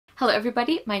Hello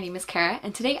everybody, my name is Kara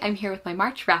and today I'm here with my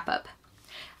March wrap-up.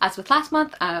 As with last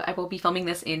month, I will be filming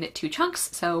this in 2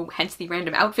 chunks, so hence the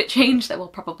random outfit change that will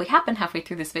probably happen halfway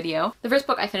through this video. The first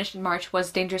book I finished in March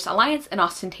was Dangerous Alliance, An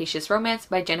Ostentatious Romance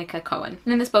by Jennieke Cohen.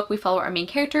 And in this book we follow our main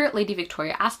character, Lady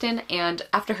Victoria Aston, and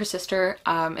after her sister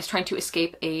is trying to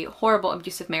escape a horrible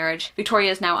abusive marriage, Victoria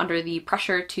is now under the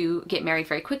pressure to get married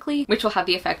very quickly, which will have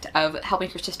the effect of helping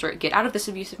her sister get out of this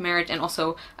abusive marriage and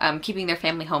also keeping their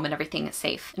family home and everything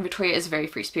safe. And Victoria is a very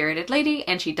free-spirited lady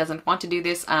and she doesn't want to do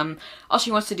this. All she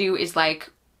wants to do is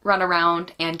like run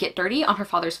around and get dirty on her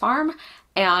father's farm,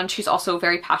 and she's also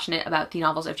very passionate about the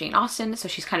novels of Jane Austen, so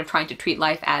she's kind of trying to treat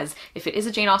life as if it is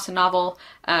a Jane Austen novel.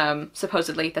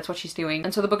 Supposedly that's what she's doing.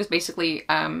 And so the book is basically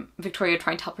Victoria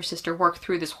trying to help her sister work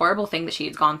through this horrible thing that she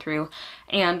has gone through,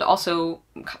 and also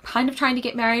kind of trying to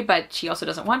get married, but she also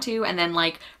doesn't want to. And then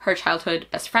like her childhood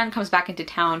best friend comes back into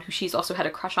town who she's also had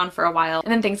a crush on for a while,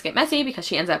 and then things get messy because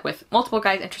she ends up with multiple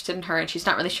guys interested in her and she's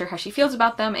not really sure how she feels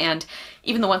about them, and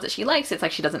even the ones that she likes, it's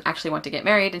like she doesn't actually want to get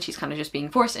married and she's kind of just being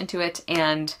forced into it.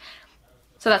 And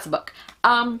so that's the book.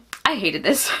 I hated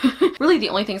this. Really the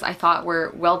only things I thought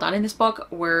were well done in this book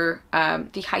were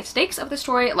the high stakes of the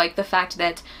story, like the fact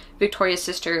that Victoria's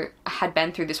sister had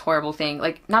been through this horrible thing.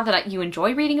 Like, not that you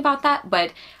enjoy reading about that,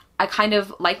 but I kind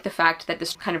of like the fact that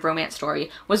this kind of romance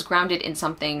story was grounded in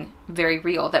something very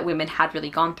real that women had really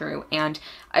gone through. And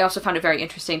I also found it very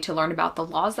interesting to learn about the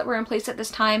laws that were in place at this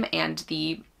time and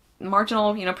the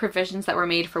marginal, provisions that were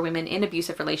made for women in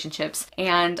abusive relationships.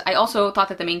 And I also thought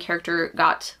that the main character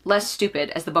got less stupid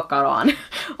as the book got on.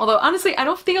 Although honestly, I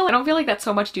don't feel like that's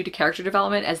so much due to character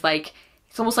development as like,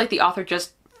 it's almost like the author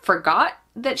just forgot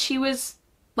that she was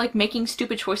like making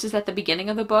stupid choices at the beginning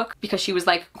of the book because she was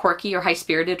like quirky or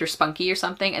high-spirited or spunky or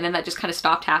something, and then that just kind of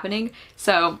stopped happening.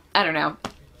 So I don't know.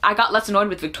 I got less annoyed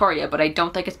with Victoria, but I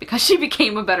don't think it's because she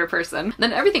became a better person.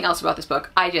 Then everything else about this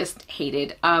book, I just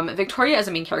hated. Victoria as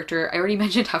a main character, I already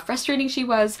mentioned how frustrating she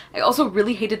was. I also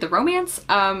really hated the romance.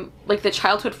 Like the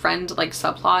childhood friend like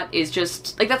subplot is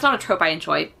just, like, that's not a trope I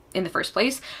enjoy in the first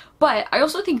place. But I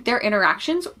also think their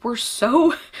interactions were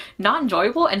so not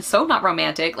enjoyable and so not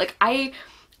romantic. Like I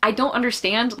don't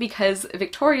understand, because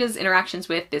Victoria's interactions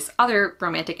with this other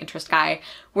romantic interest guy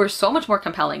were so much more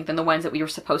compelling than the ones that we were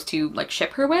supposed to like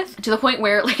ship her with, to the point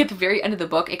where like at the very end of the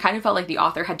book it kind of felt like the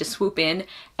author had to swoop in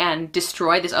and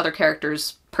destroy this other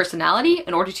character's personality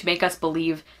in order to make us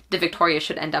believe that Victoria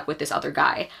should end up with this other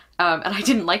guy. And I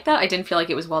didn't like that. I didn't feel like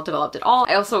it was well developed at all.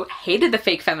 I also hated the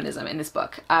fake feminism in this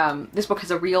book. This book has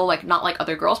a real like not like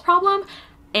other girls problem,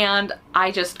 and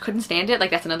I just couldn't stand it. Like,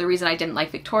 that's another reason I didn't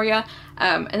like Victoria.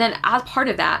 And then as part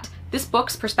of that, this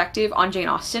book's perspective on Jane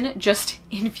Austen just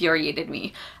infuriated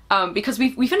me. Because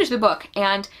we finished the book,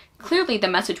 and clearly the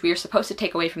message we are supposed to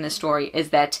take away from this story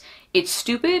is that it's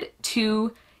stupid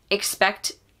to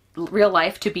expect real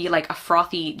life to be like a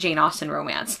frothy Jane Austen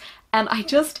romance. And I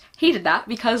just hated that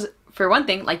because, for one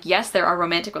thing, like, yes, there are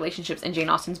romantic relationships in Jane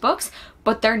Austen's books,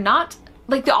 but they're not,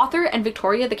 like, the author and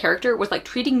Victoria, the character, was like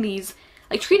treating it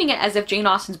as if Jane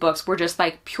Austen's books were just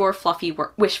like pure fluffy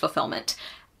wish fulfillment.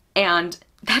 And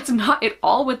that's not at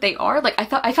all what they are. Like,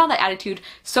 I found that attitude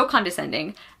so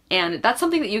condescending, and that's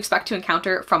something that you expect to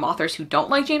encounter from authors who don't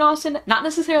like Jane Austen, not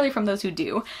necessarily from those who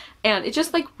do. And it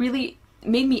just like really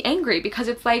made me angry, because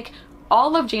it's like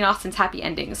all of Jane Austen's happy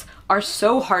endings are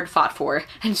so hard fought for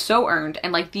and so earned,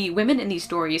 and like the women in these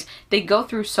stories, they go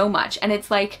through so much, and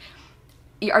it's like,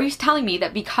 are you telling me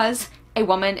that because a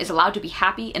woman is allowed to be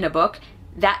happy in a book,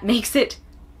 that makes it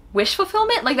wish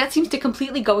fulfillment? Like, that seems to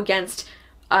completely go against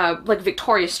like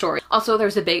Victoria's story. Also,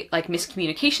 there's a big like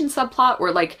miscommunication subplot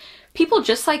where like people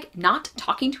just like not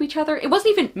talking to each other. It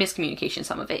wasn't even miscommunication,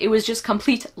 some of it. It was just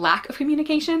complete lack of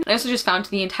communication. I also just found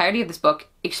the entirety of this book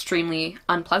extremely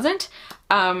unpleasant.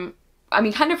 I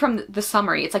mean, kind of from the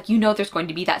summary, it's like, there's going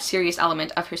to be that serious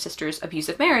element of her sister's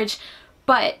abusive marriage,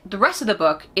 but the rest of the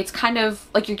book, it's kind of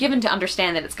like you're given to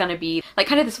understand that it's going to be like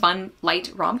kind of this fun,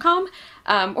 light rom-com,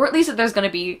 or at least that there's going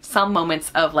to be some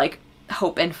moments of like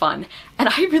hope and fun. And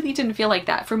I really didn't feel like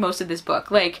that for most of this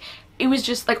book. Like, it was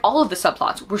just like all of the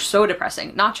subplots were so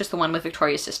depressing, not just the one with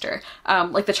Victoria's sister.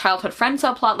 Like the childhood friend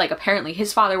subplot, like apparently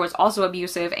his father was also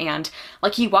abusive, and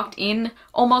like he walked in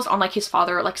almost on like his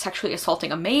father like sexually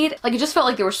assaulting a maid. Like, it just felt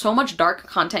like there was so much dark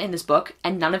content in this book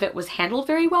and none of it was handled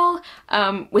very well,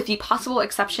 with the possible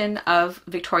exception of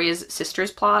Victoria's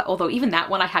sister's plot, although even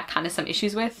that one I had kind of some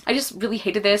issues with. I just really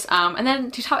hated this. And then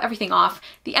to top everything off,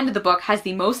 the end of the book has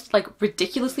the most like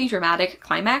ridiculously dramatic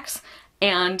climax,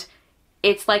 and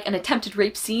it's like an attempted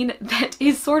rape scene that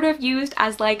is sort of used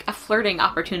as like a flirting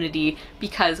opportunity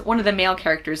because one of the male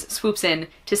characters swoops in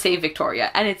to save Victoria.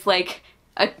 And it's like,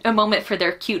 a moment for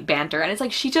their cute banter, and it's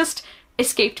like, she just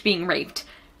escaped being raped.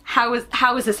 How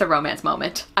is this a romance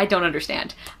moment? I don't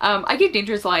understand. I gave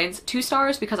Dangerous Lines 2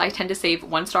 stars because I tend to save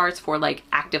 1 stars for like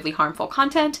actively harmful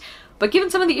content. But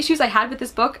given some of the issues I had with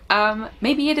this book,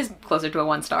 maybe it is closer to a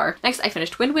 1 star. Next, I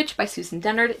finished Windwitch by Susan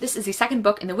Dennard. This is the 2nd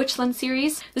book in the Witchland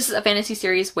series. This is a fantasy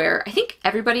series where I think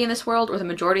everybody in this world, or the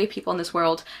majority of people in this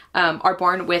world, are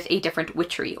born with a different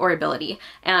witchery or ability.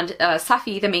 And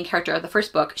Safi, the main character of the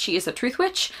 1st book, she is a truth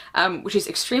witch, which is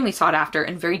extremely sought after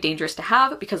and very dangerous to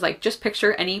have, because like, just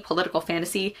picture any political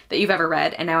fantasy that you've ever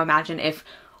read, and now imagine if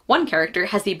one character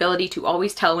has the ability to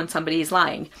always tell when somebody is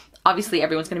lying. Obviously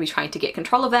everyone's going to be trying to get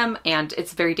control of them, and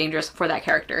it's very dangerous for that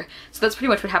character. So that's pretty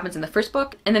much what happens in the 1st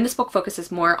book. And then this book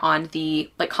focuses more on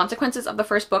the like consequences of the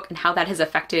 1st book and how that has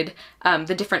affected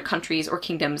the different countries or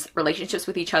kingdoms' relationships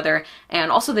with each other,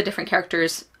 and also the different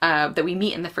characters that we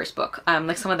meet in the 1st book.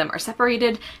 Like, some of them are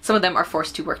separated, some of them are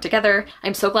forced to work together.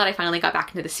 I'm so glad I finally got back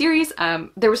into the series.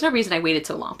 There was no reason I waited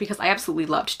so long, because I absolutely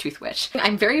loved Truth Witch.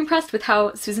 I'm very impressed with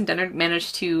how Susan Dennard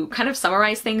managed to kind of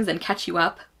summarize things and catch you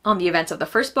up on the events of the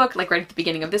 1st book, like right at the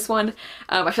beginning of this one.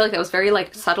 I feel like that was very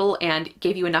like subtle and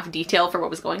gave you enough detail for what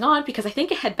was going on, because I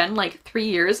think it had been like 3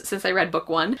 years since I read book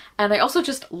 1. And I also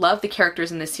just love the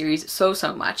characters in this series so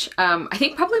much. I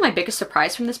think probably my biggest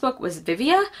surprise from this book was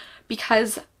Vivia,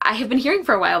 because I have been hearing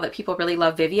for a while that people really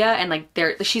love Vivia, and like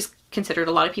she's considered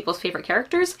a lot of people's favorite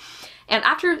characters. And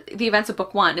after the events of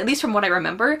book 1, at least from what I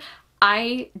remember,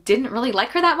 I didn't really like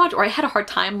her that much, or I had a hard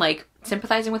time like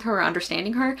sympathizing with her or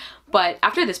understanding her. But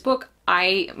after this book,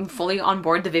 I am fully on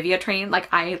board the Vivia train. Like,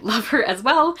 I love her as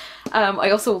well. I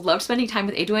also loved spending time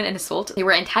with Edwin and Isolde. They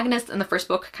were antagonists in the 1st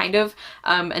book, kind of,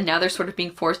 and now they're sort of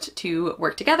being forced to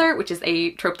work together, which is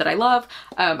a trope that I love.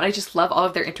 And I just love all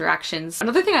of their interactions.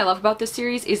 Another thing I love about this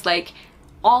series is like,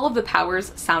 all of the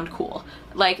powers sound cool.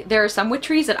 Like, there are some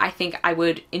witcheries that I think I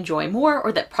would enjoy more,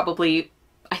 or that probably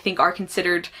I think are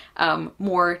considered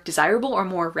more desirable or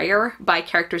more rare by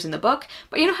characters in the book.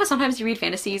 But you know how sometimes you read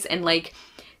fantasies and like,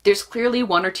 there's clearly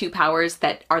 1 or 2 powers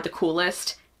that are the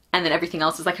coolest, and then everything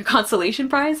else is like a consolation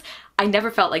prize? I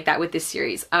never felt like that with this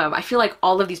series. I feel like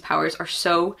all of these powers are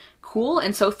so cool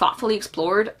and so thoughtfully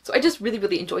explored. So I just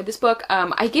really enjoyed this book.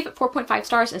 I gave it 4.5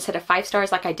 stars instead of 5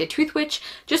 stars like I did Truth Witch,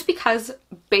 just because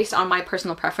based on my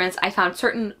personal preference, I found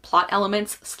certain plot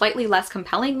elements slightly less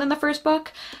compelling than the 1st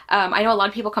book. I know a lot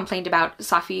of people complained about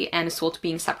Safi and Isolde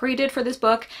being separated for this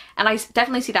book, and I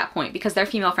definitely see that point, because their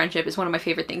female friendship is one of my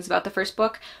favorite things about the 1st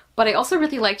book. But I also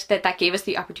really liked that that gave us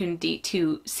the opportunity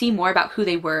to see more about who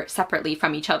they were separately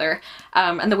from each other,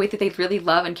 and the way that they really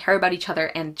love and care about each other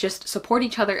and just support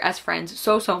each other as friends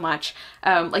so much.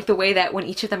 Like the way that when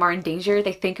each of them are in danger,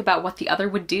 they think about what the other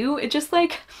would do. It just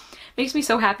like makes me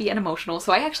so happy and emotional.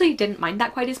 So I actually didn't mind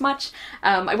that quite as much.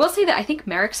 I will say that I think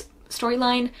Merrick's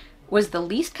storyline was the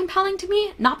least compelling to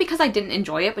me, not because I didn't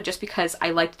enjoy it, but just because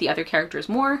I liked the other characters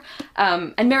more.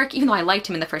 And Merrick, even though I liked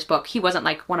him in the 1st book, he wasn't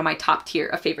like one of my top tier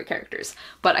of favorite characters.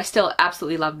 But I still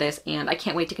absolutely love this, and I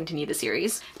can't wait to continue the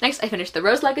series. Next, I finished The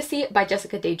Rose Legacy by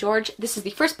Jessica Day George. This is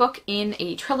the 1st book in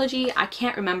a trilogy. I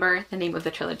can't remember the name of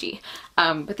the trilogy,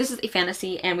 but this is a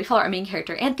fantasy, and we follow our main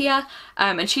character, Anthea,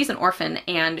 and she's an orphan,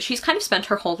 and she's kind of spent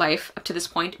her whole life up to this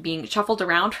point being shuffled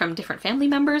around from different family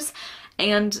members.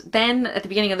 And then at the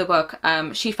beginning of the book,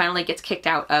 she finally gets kicked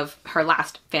out of her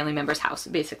last family member's house,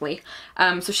 basically.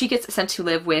 So she gets sent to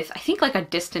live with, I think, like a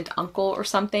distant uncle or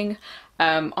something,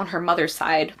 on her mother's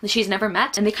side that she's never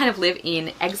met. And they kind of live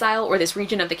in exile, or this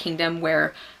region of the kingdom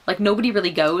where like nobody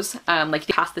really goes. Like,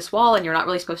 you pass this wall and you're not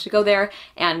really supposed to go there,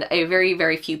 and a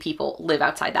very few people live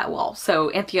outside that wall. So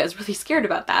Anthea is really scared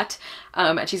about that.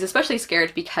 And she's especially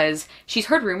scared because she's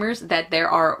heard rumors that there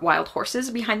are wild horses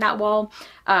behind that wall.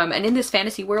 And in this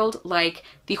fantasy world, like,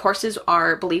 the horses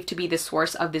are believed to be the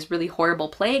source of this really horrible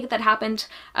plague that happened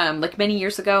like many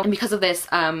years ago. And because of this,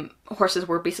 horses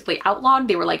were basically outlawed.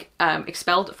 They were like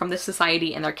expelled from this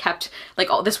society, and they're kept,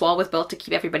 like, all this wall was built to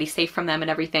keep everybody safe from them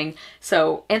and everything.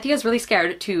 So Anthea's really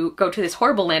scared to go to this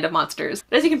horrible land of monsters.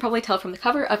 But as you can probably tell from the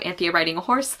cover of Anthea riding a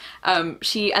horse,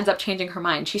 she ends up changing her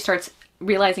mind. She starts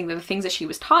realizing that the things that she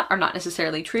was taught are not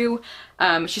necessarily true.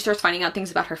 She starts finding out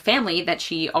things about her family that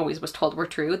she always was told were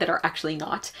true that are actually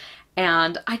not.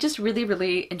 And I just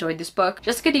really enjoyed this book.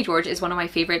 Jessica Day George is one of my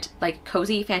favorite, like,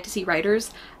 cozy fantasy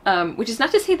writers, which is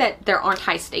not to say that there aren't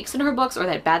high stakes in her books or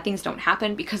that bad things don't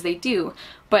happen, because they do,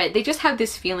 but they just have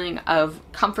this feeling of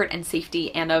comfort and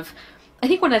safety, and of, I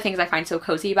think one of the things I find so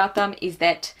cozy about them is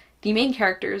that the main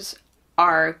characters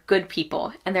are good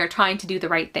people and they're trying to do the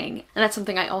right thing. And that's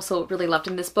something I also really loved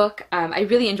in this book. I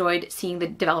really enjoyed seeing the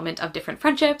development of different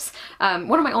friendships.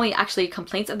 One of my only actually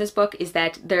complaints of this book is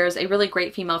that there's a really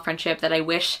great female friendship that I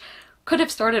wish could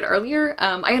have started earlier.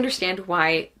 I understand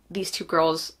why these two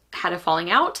girls had a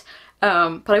falling out,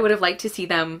 but I would have liked to see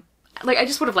them, like, I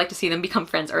just would have liked to see them become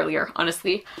friends earlier,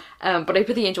 honestly. But I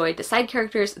really enjoyed the side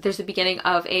characters. There's the beginning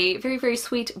of a very, very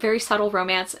sweet, very subtle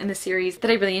romance in the series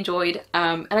that I really enjoyed.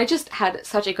 And I just had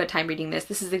such a good time reading this.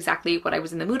 This is exactly what I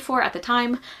was in the mood for at the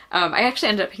time. I actually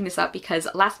ended up picking this up because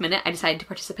last minute I decided to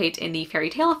participate in the fairy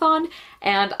tale-a-thon,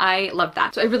 and I loved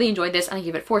that. So I really enjoyed this and I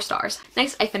gave it 4 stars.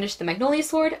 Next, I finished The Magnolia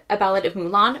Sword, A Ballad of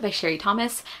Mulan by Sherry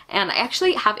Thomas. And I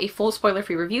actually have a full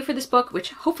spoiler-free review for this book,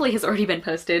 which hopefully has already been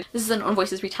posted. This is an Own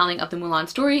Voices retelling of the Mulan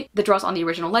story that draws on the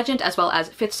original legend as well as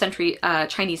 5th century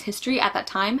Chinese history at that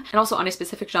time, and also on a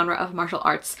specific genre of martial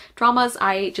arts dramas.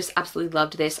 I just absolutely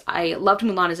loved this. I loved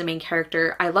Mulan as a main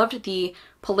character. I loved the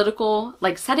political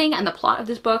setting and the plot of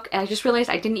this book, and I just realized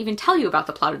I didn't even tell you about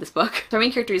the plot of this book. So our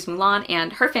main character is Mulan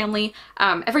and her family.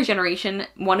 Every generation,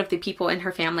 one of the people in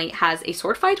her family has a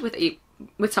sword fight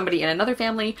with somebody in another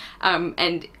family,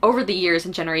 and over the years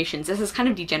and generations this has kind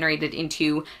of degenerated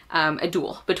into a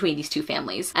duel between these two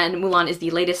families, and Mulan is the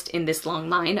latest in this long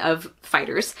line of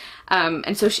fighters,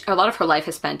 and so a lot of her life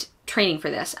has spent training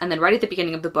for this. And then right at the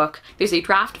beginning of the book there's a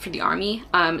draft for the army,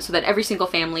 so that every single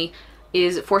family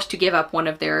is forced to give up one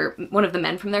of the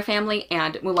men from their family,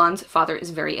 and Mulan's father is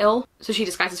very ill, so she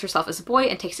disguises herself as a boy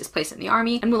and takes his place in the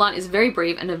army. And Mulan is very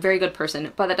brave and a very good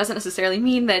person, but that doesn't necessarily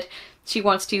mean that she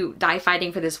wants to die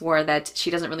fighting for this war that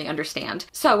she doesn't really understand.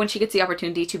 So when she gets the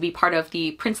opportunity to be part of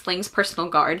the princeling's personal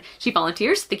guard, she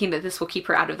volunteers, thinking that this will keep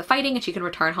her out of the fighting and she can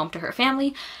return home to her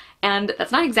family. And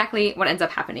that's not exactly what ends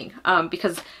up happening,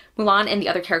 because Mulan and the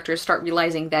other characters start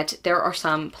realizing that there are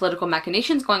some political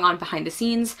machinations going on behind the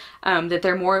scenes, that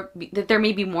there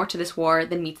may be more to this war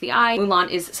than meets the eye.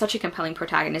 Mulan is such a compelling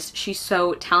protagonist. She's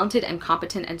so talented and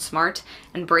competent and smart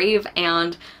and brave,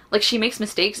 and she makes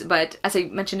mistakes, but as I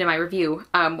mentioned in my review,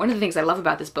 one of the things I love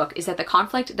about this book is that the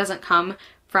conflict doesn't come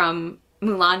from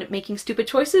Mulan making stupid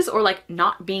choices or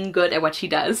not being good at what she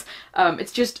does.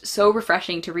 It's just so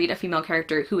refreshing to read a female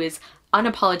character who is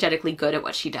unapologetically good at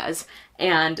what she does.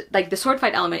 And the sword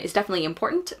fight element is definitely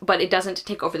important, but it doesn't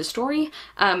take over the story,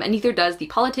 and neither does the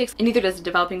politics, and neither does the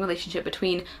developing relationship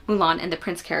between Mulan and the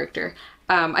prince character.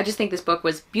 I just think this book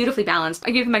was beautifully balanced.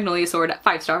 I gave The Magnolia Sword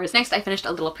 5 stars. Next, I finished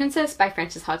A Little Princess by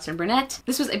Frances Hodgson Burnett.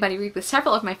 This was a buddy read with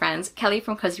several of my friends: Kelly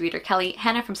from Cozy Reader Kelly,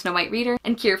 Hannah from Snow White Reader,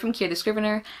 and Kier from Kier the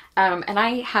Scrivener. And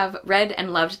I have read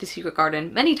and loved The Secret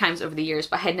Garden many times over the years,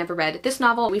 but I had never read this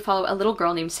novel. We follow a little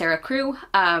girl named Sarah Crewe,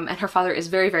 and her father is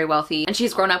very, very wealthy, and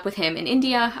she's grown up with him in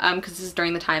India, because this is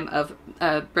during the time of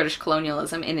British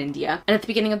colonialism in India. And at the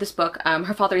beginning of this book,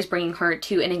 her father is bringing her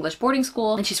to an English boarding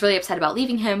school, and she's really upset about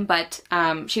leaving him, but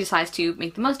she decides to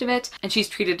make the most of it, and she's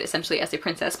treated essentially as a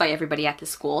princess by everybody at this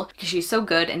school because she's so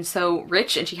good and so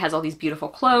rich, and she has all these beautiful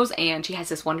clothes and she has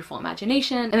this wonderful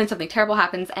imagination. And then something terrible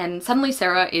happens, and suddenly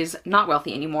Sarah is not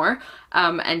wealthy anymore,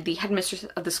 and the headmistress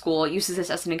of the school uses this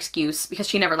as an excuse, because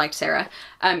she never liked Sarah,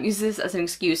 uses this as an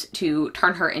excuse to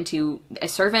turn her into a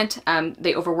servant.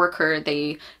 They overwork her,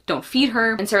 they don't feed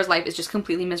her, and Sarah's life is just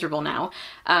completely miserable now.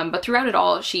 But throughout it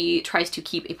all, she tries to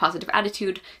keep a positive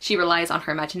attitude. She relies on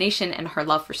her imagination and her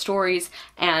love for stories,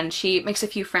 and she makes a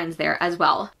few friends there as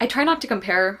well. I try not to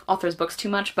compare authors' books too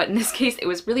much, but in this case it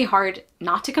was really hard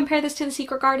not to compare this to The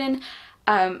Secret Garden.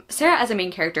 Sarah as a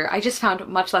main character I just found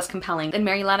much less compelling than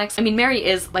Mary Lennox. I mean, Mary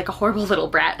is a horrible little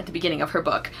brat at the beginning of her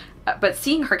book, but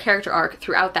seeing her character arc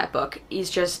throughout that book is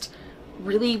just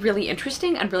really, really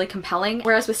interesting and really compelling.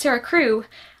 Whereas with Sarah Crewe,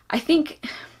 I think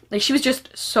she was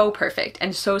just so perfect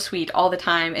and so sweet all the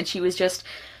time, and she was just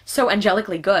so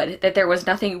angelically good that there was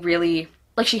nothing really,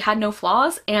 she had no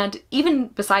flaws, and even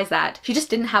besides that, she just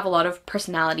didn't have a lot of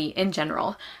personality in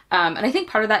general. And I think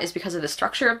part of that is because of the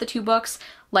structure of the two books.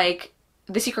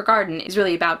 The Secret Garden is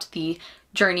really about the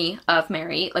journey of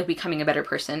Mary, becoming a better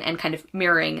person and kind of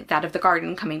mirroring that of the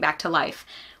garden coming back to life.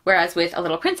 Whereas with A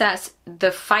Little Princess,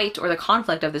 the fight or the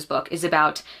conflict of this book is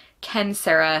about, can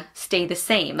Sarah stay the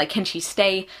same? Can she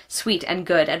stay sweet and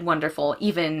good and wonderful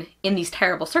even in these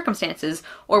terrible circumstances,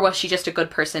 or was she just a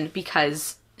good person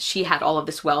because she had all of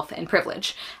this wealth and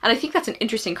privilege? And I think that's an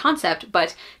interesting concept,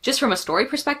 but just from a story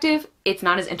perspective, it's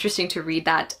not as interesting to read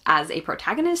that as a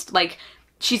protagonist.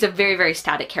 She's a very, very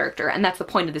static character, and that's the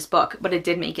point of this book, but it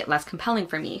did make it less compelling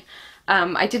for me.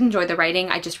 I did enjoy the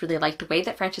writing. I just really liked the way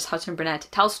that Frances Hodgson Burnett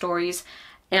tells stories,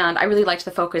 and I really liked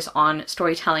the focus on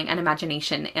storytelling and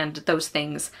imagination and those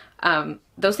things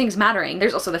mattering.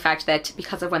 There's also the fact that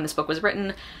because of when this book was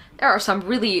written, there are some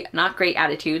really not great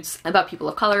attitudes about people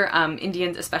of color,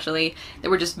 Indians especially, that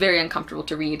were just very uncomfortable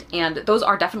to read, and those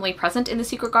are definitely present in The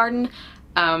Secret Garden.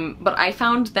 But I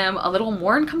found them a little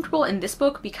more uncomfortable in this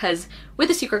book because with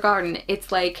The Secret Garden,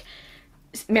 it's like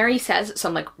Mary says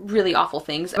some like really awful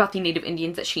things about the Native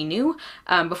Indians that she knew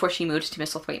before she moved to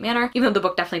Misselthwaite Manor. Even though the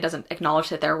book definitely doesn't acknowledge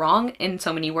that they're wrong in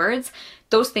so many words,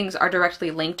 those things are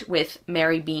directly linked with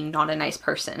Mary being not a nice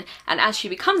person. And as she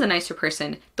becomes a nicer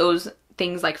person, those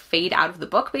things like fade out of the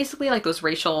book, basically, like those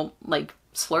racial like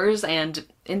slurs and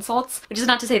insults, which is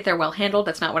not to say that they're well handled,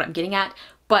 that's not what I'm getting at,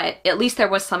 but at least there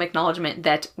was some acknowledgement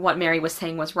that what Mary was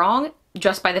saying was wrong,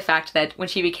 just by the fact that when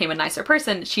she became a nicer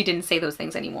person, she didn't say those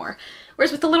things anymore.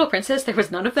 Whereas with The Little Princess, there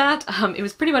was none of that. It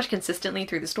was pretty much consistently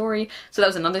through the story, so that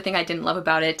was another thing I didn't love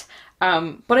about it.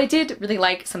 But I did really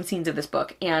like some scenes of this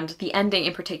book, and the ending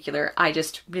in particular, I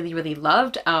just really, really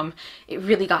loved. It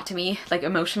really got to me, like,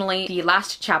 emotionally. The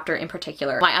last chapter in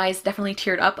particular, my eyes definitely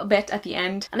teared up a bit at the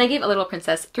end, and I gave A Little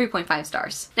Princess 3.5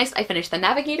 stars. Next, I finished The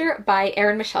Navigator by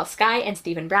Erin Michelle Skye and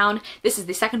Stephen Brown. This is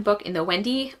the second book in the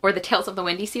Wendy, or the Tales of the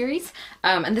Wendy series,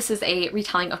 and this is a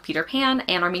retelling of Peter Pan,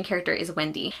 and our main character is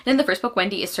Wendy. And in the first book,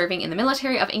 Wendy is serving in the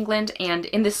military of England, and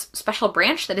in this special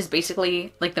branch that is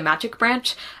basically like the magic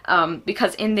branch,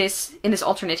 because in this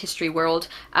alternate history world,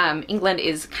 England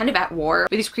is kind of at war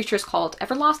with these creatures called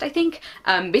Everlost, I think.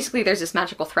 Basically there's this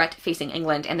magical threat facing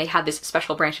England, and they have this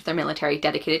special branch of their military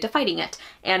dedicated to fighting it,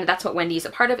 and that's what Wendy is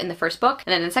a part of in the first book.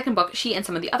 And then in the second book, she and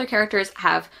some of the other characters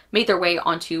have made their way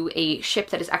onto a ship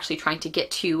that is actually trying to get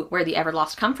to where the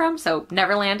Everlost come from, so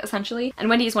Neverland essentially. And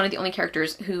Wendy is one of the only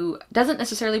characters who doesn't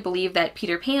necessarily believe that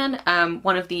Peter Pan,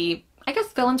 one of the, I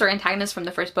guess, villains or antagonists from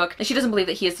the first book, and she doesn't believe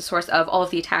that he is the source of all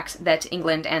of the attacks that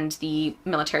England and the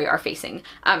military are facing.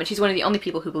 And she's one of the only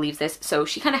people who believes this, so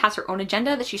she kind of has her own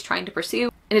agenda that she's trying to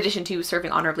pursue, in addition to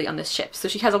serving honorably on this ship. So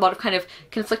she has a lot of kind of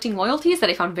conflicting loyalties that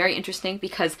I found very interesting,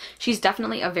 because she's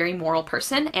definitely a very moral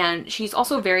person, and she's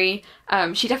also very,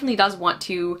 she definitely does want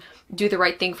to do the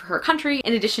right thing for her country,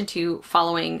 in addition to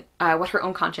following what her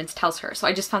own conscience tells her. So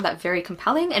I just found that very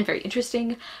compelling and very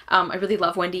interesting. I really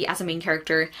love Wendy as a main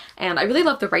character, and I really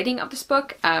love the writing of this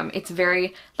book. It's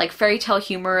very like fairy tale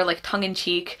humor, like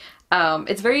tongue-in-cheek.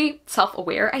 It's very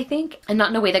self-aware, I think, and not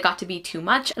in a way that got to be too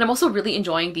much. And I'm also really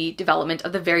enjoying the development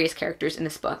of the various characters in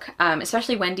this book,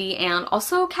 especially Wendy, and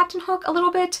also Captain Hook a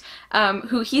little bit,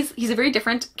 who he's a very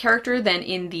different character than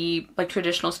in the like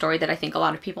traditional story that I think a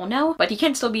lot of people know, but he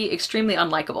can still be extremely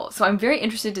unlikable. So I'm very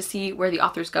interested to see where the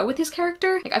authors go with his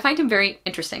character. Like, I find him very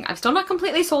interesting. I'm still not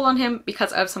completely sold on him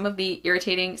because of some of the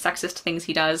irritating sexist things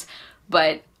he does,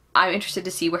 but I'm interested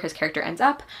to see where his character ends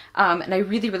up, and I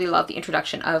really, really love the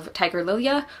introduction of Tiger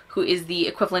Lilia, who is the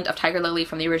equivalent of Tiger Lily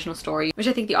from the original story, which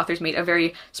I think the authors made a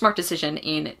very smart decision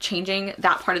in changing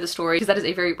that part of the story, because that is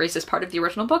a very racist part of the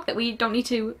original book that we don't need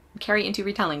to carry into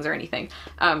retellings or anything.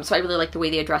 So I really like the way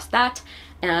they addressed that,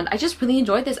 and I just really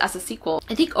enjoyed this as a sequel.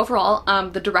 I think overall,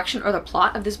 the direction or the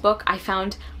plot of this book I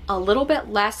found a little bit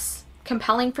less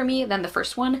compelling for me than the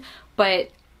first one,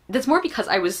 but that's more because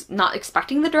I was not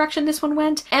expecting the direction this one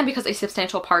went, and because a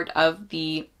substantial part of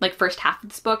the like first half of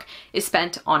this book is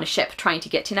spent on a ship trying to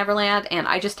get to Neverland, and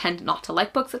I just tend not to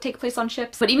like books that take place on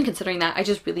ships. But even considering that, I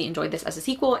just really enjoyed this as a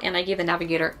sequel, and I gave The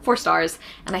Navigator 4 stars,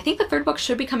 and I think the third book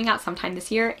should be coming out sometime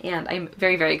this year, and I'm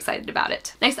very, very excited about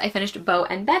it. Next, I finished Beau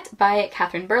and Bett by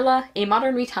Catherine Burla, a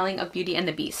modern retelling of Beauty and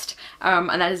the Beast. And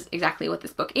that is exactly what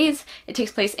this book is. It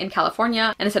takes place in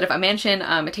California, and instead of a mansion,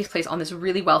 it takes place on this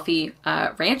really wealthy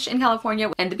ranch in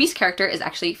California, and the Beast character is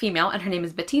actually female, and her name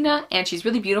is Bettina, and she's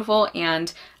really beautiful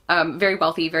and very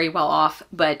wealthy, very well off,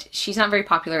 but she's not very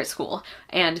popular at school.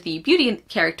 And the Beauty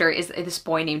character is this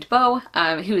boy named Beau,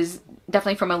 who is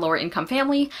definitely from a lower income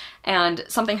family, and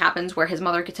something happens where his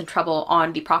mother gets in trouble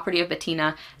on the property of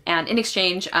Bettina, and in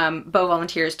exchange, Beau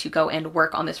volunteers to go and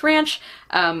work on this ranch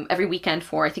every weekend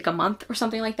for I think a month or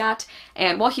something like that.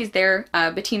 And while he's there,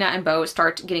 Bettina and Beau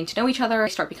start getting to know each other,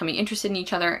 start becoming interested in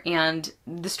each other, and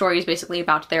the story is basically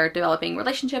about their developing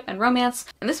relationship and romance.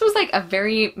 And this was like a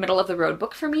very middle of the road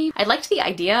book for me. I liked the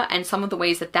idea and some of the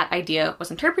ways that that idea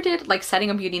was interpreted, like setting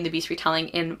a Beauty and the Beast retelling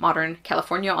in modern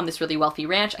California on this really wealthy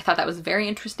ranch. I thought that was very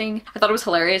interesting. I thought it was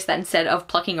hilarious that instead of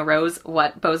plucking a rose,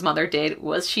 what Beau's mother did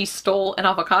was she stole an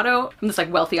avocado from this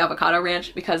like wealthy avocado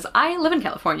ranch, because I live in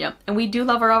California and we do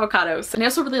love our avocados. And I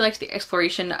also really liked the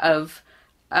exploration of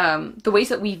the ways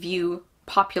that we view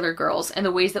popular girls, and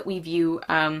the ways that we view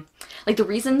like the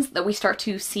reasons that we start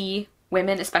to see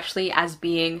women especially as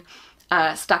being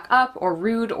stuck up or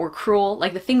rude or cruel,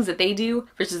 like the things that they do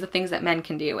versus the things that men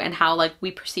can do, and how like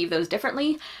we perceive those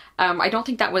differently. I don't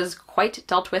think that was quite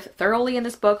dealt with thoroughly in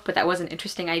this book, but that was an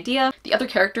interesting idea. The other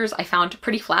characters I found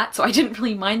pretty flat, so I didn't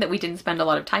really mind that we didn't spend a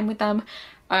lot of time with them.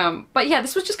 But yeah,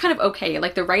 this was just kind of okay.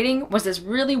 Like the writing was this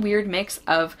really weird mix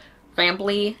of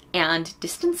rambly and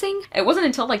distancing. It wasn't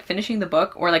until like finishing the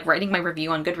book or like writing my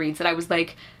review on Goodreads that I was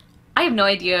like, I have no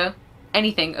idea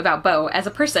anything about Beau as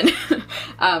a person.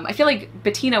 I feel like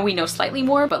Bettina we know slightly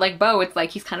more, but like Beau, it's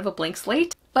like he's kind of a blank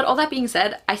slate. But all that being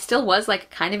said, I still was like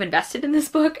kind of invested in this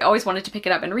book. I always wanted to pick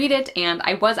it up and read it, and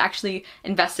I was actually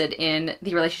invested in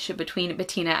the relationship between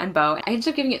Bettina and Beau. I ended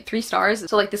up giving it 3 stars,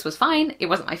 so like this was fine. It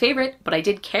wasn't my favorite, but I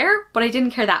did care, but I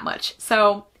didn't care that much.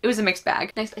 So it was a mixed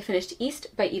bag. Next, I finished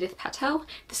East by Edith Patel.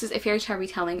 This is a fairy tale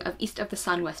retelling of East of the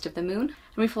Sun, West of the Moon.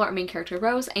 And we follow our main character,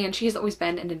 Rose, and she has always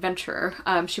been an adventurer.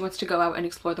 She wants to go out and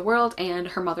explore the world, and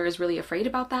her mother is really afraid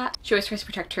about that. She always tries to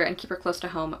protect her and keep her close to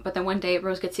home, but then one day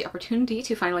Rose gets the opportunity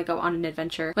to finally go on an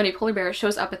adventure when a polar bear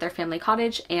shows up at their family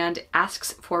cottage and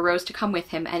asks for Rose to come with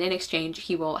him, and in exchange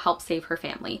he will help save her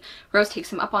family. Rose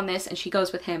takes him up on this and she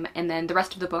goes with him, and then the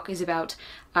rest of the book is about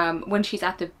when she's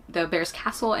at the bear's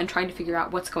castle and trying to figure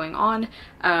out what's going on.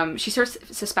 She starts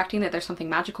suspecting that there's something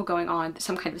magical going on,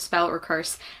 some kind of spell or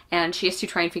curse, and she has to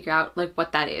try and figure out like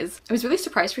what that is. I was really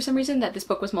surprised for some reason that this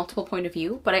book was multiple point of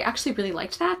view, but I actually really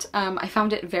liked that. I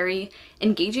found it very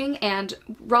engaging, and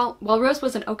while Rose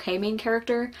was an okay main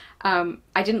character,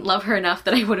 I didn't love her enough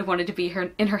that I would have wanted to be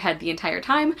in her head the entire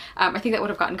time. I think that would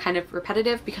have gotten kind of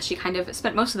repetitive because she kind of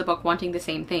spent most of the book wanting the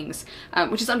same things,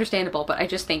 which is understandable, but I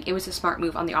just think it was a smart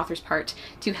move on the author's part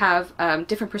to have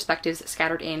different perspectives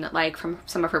scattered in, like from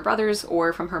some of her brothers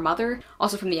or from her mother,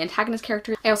 also from the antagonist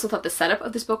character. I also thought the setup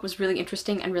of this book was really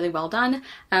interesting and really well done.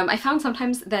 I found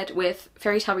sometimes that with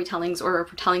fairy tale retellings or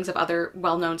retellings of other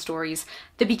well-known stories,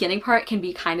 the beginning part can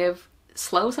be kind of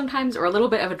slow sometimes, or a little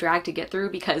bit of a drag to get through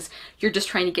because you're just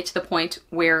trying to get to the point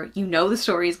where you know the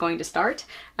story is going to start.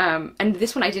 And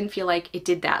this one I didn't feel like it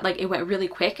did that. Like it went really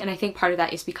quick, and I think part of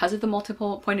that is because of the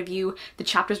multiple point of view. The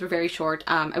chapters were very short.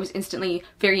 I was instantly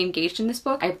very engaged in this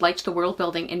book. I liked the world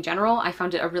building in general. I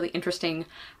found it a really interesting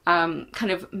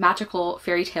kind of magical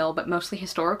fairy tale, but mostly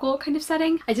historical kind of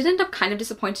setting. I did end up kind of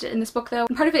disappointed in this book though.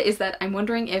 And part of it is that I'm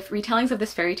wondering if retellings of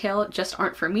this fairy tale just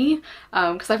aren't for me,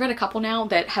 because I've read a couple now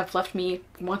that have left me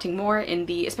wanting more in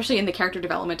the, especially in the character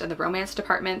development and the romance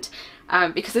department,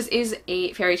 because this is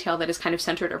a fairy tale that is kind of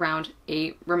centered around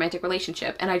a romantic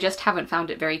relationship, and I just haven't found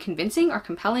it very convincing or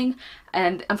compelling,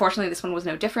 and unfortunately this one was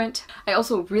no different. I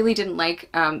also really didn't like,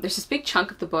 there's this big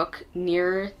chunk of the book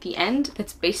near the end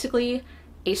that's basically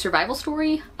a survival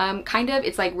story, kind of.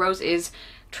 It's like Rose is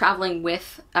traveling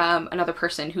with another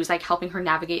person who's like helping her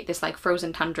navigate this like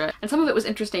frozen tundra, and some of it was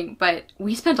interesting, but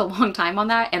we spent a long time on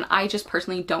that, and I just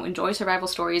personally don't enjoy survival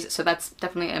stories, so that's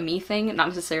definitely a me thing, not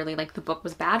necessarily like the book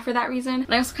was bad for that reason.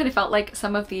 And I also kind of felt like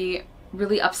some of the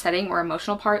really upsetting or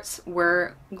emotional parts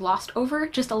were glossed over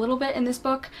just a little bit in this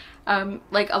book.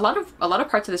 Like a lot of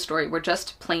parts of the story were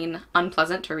just plain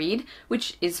unpleasant to read,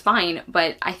 which is fine,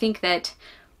 but I think that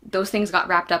those things got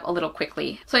wrapped up a little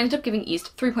quickly. So I ended up giving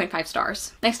East 3.5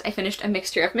 stars. Next, I finished A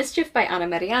Mixture of Mischief by Anna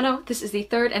Mariano. This is the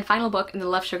third and final book in the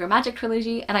Love, Sugar, Magic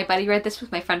trilogy, and I buddy read this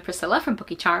with my friend Priscilla from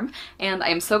Bookie Charm, and I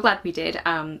am so glad we did.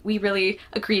 We really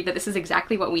agreed that this is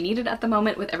exactly what we needed at the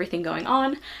moment with everything going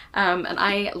on, and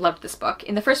I loved this book.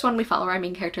 In the first one, we follow our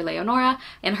main character Leonora,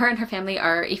 and her family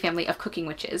are a family of cooking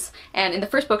witches. And in the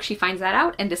first book, she finds that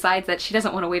out and decides that she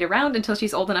doesn't want to wait around until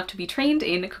she's old enough to be trained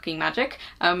in cooking magic.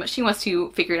 She wants to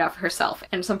figure it out for herself,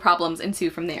 and some problems ensue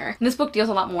from there. And this book deals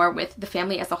a lot more with the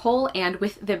family as a whole, and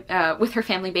with her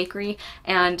family bakery,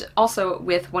 and also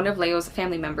with one of Leo's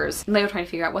family members, Leo trying to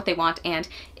figure out what they want and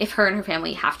if her and her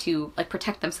family have to like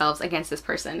protect themselves against this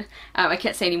person. I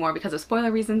can't say any more because of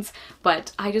spoiler reasons,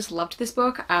 but I just loved this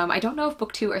book. I don't know if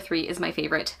book 2 or 3 is my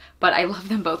favorite, but I love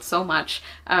them both so much.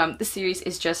 This series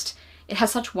is just, it has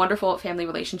such wonderful family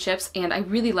relationships, and I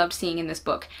really loved seeing in this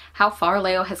book how far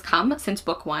Leo has come since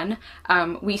book 1.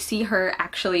 We see her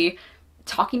actually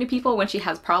talking to people when she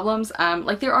has problems.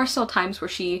 Like there are still times where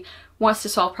she wants to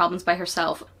solve problems by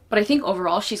herself, but I think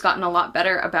overall she's gotten a lot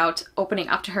better about opening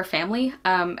up to her family.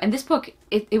 And this book,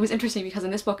 it was interesting because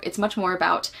in this book it's much more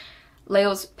about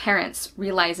Leo's parents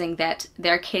realizing that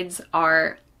their kids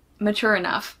are mature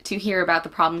enough to hear about the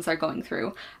problems they're going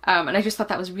through. And I just thought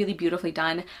that was really beautifully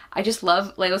done. I just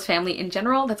love Leo's family in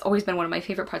general. That's always been one of my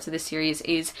favorite parts of this series,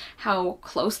 is how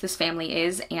close this family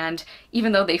is, and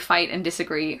even though they fight and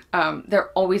disagree, they're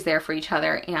always there for each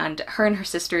other, and her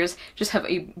sisters just have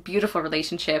a beautiful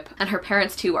relationship, and her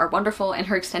parents too are wonderful, and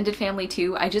her extended family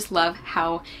too. I just love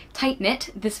how tight-knit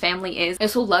this family is. I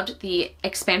also loved the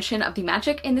expansion of the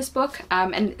magic in this book,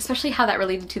 and especially how that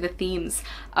related to the themes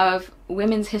of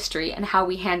women's history and how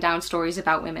we hand down stories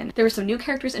about women. There were some new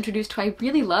characters introduced who I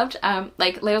really loved,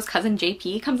 like Leo's cousin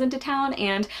JP comes into town,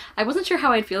 and I wasn't sure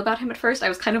how I'd feel about him at first. I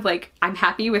was kind of like, I'm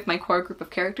happy with my core group of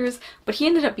characters, but he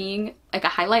ended up being like a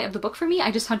highlight of the book for me.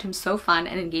 I just found him so fun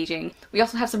and engaging. We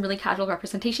also have some really casual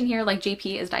representation here, like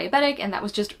JP is diabetic, and that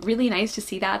was just really nice to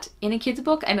see that in a kid's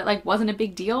book, and it like wasn't a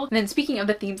big deal. And then speaking of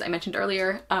the themes I mentioned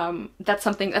earlier, that's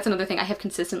another thing I have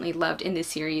consistently loved in this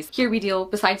series. Here we deal,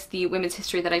 besides the women's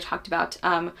history that I talked about,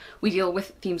 we deal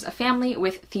with themes of family,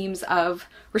 with themes of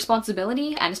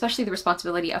responsibility, and especially the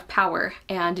responsibility of power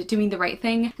and doing the right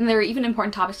thing. And there are even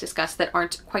important topics discussed that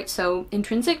aren't quite so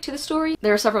intrinsic to the story.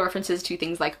 There are several references to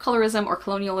things like colorism or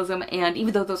colonialism, and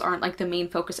even though those aren't like the main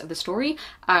focus of the story,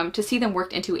 to see them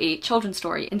worked into a children's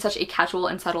story in such a casual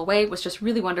and subtle way was just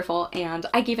really wonderful, and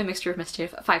I gave A Mixture of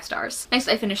Mischief 5 stars. Next,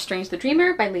 I finished Strange the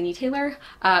Dreamer by Laini Taylor.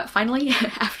 Finally,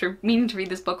 after meaning to read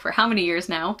this book for how many years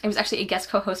now. I was actually a guest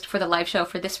co-host for the live show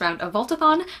for this round of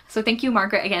Vaultathon, so thank you,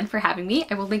 Margaret, again for having me.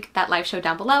 I will link that live show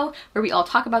down below where we all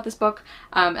talk about this book,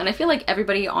 and I feel like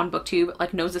everybody on BookTube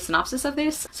like knows the synopsis of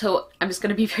this, so I'm just going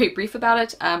to be very brief about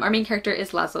it. Our main character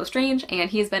is Laszlo Strange, and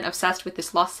he has been obsessed with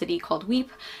this lost city called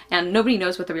Weep, and nobody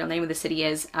knows what the real name of the city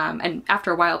is, and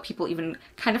after a while people even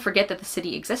kind of forget that the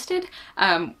city existed,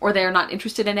 or they're not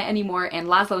interested in it anymore, and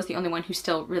Laszlo is the only one who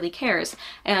still really cares.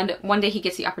 And one day he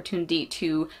gets the opportunity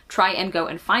to try and go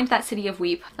and find that city of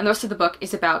Weep, and the rest of the book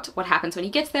is about what happens when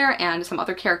he gets there and some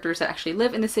other characters that actually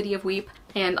live in the city of Weep.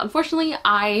 And unfortunately,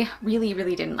 I really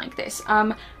didn't like this.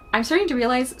 I'm starting to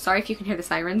realize, sorry if you can hear the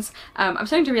sirens, I'm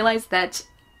starting to realize that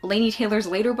Laini Taylor's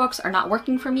later books are not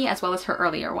working for me as well as her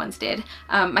earlier ones did.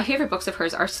 My favorite books of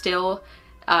hers are still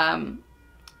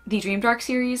the Dreamdark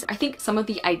series. I think some of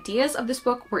the ideas of this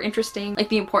book were interesting, like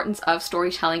the importance of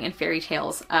storytelling and fairy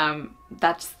tales.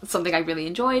 That's something I really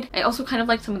enjoyed. I also kind of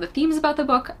liked some of the themes about the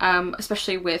book,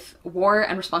 especially with war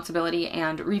and responsibility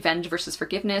and revenge versus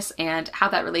forgiveness and how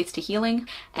that relates to healing.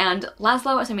 And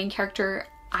Laszlo as a main character,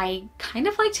 I kind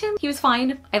of liked him. He was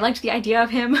fine. I liked the idea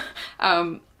of him.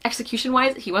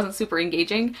 Execution-wise, he wasn't super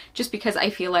engaging, just because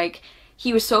I feel like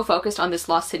he was so focused on this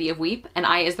lost city of Weep, and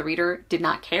I, as the reader, did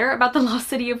not care about the lost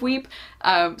city of Weep,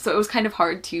 so it was kind of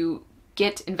hard to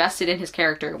get invested in his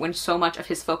character when so much of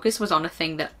his focus was on a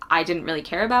thing that I didn't really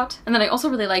care about. And then I also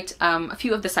really liked a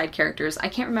few of the side characters. I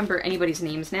can't remember anybody's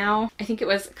names now. I think it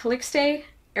was Calixte,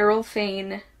 Errol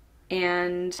Fane,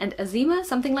 and Azima,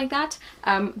 something like that.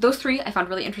 Those three I found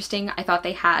really interesting. I thought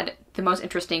they had the most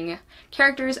interesting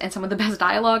characters and some of the best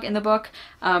dialogue in the book.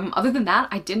 Other than that,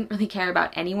 I didn't really care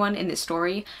about anyone in this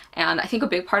story, and I think a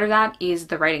big part of that is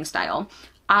the writing style.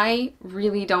 I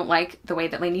really don't like the way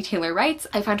that Laini Taylor writes.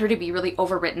 I find her to be really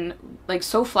overwritten, like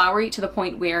so flowery to the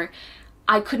point where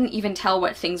I couldn't even tell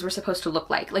what things were supposed to look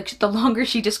like. Like, the longer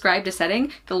she described a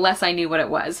setting, the less I knew what it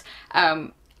was.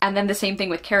 And then the same thing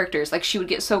with characters. Like, she would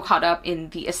get so caught up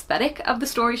in the aesthetic of the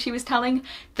story she was telling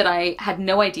that I had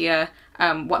no idea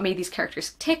what made these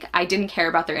characters tick. I didn't care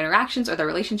about their interactions or their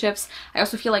relationships. I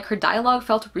also feel like her dialogue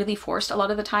felt really forced a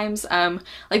lot of the times.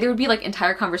 Like, there would be like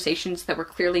entire conversations that were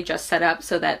clearly just set up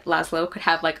so that Laszlo could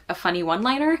have like a funny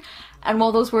one-liner. And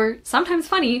while those were sometimes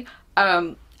funny,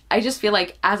 I just feel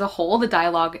like as a whole the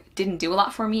dialogue didn't do a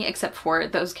lot for me except for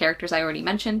those characters I already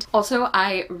mentioned. Also,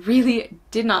 I really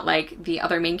did not like the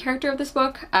other main character of this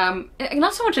book.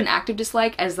 Not so much an active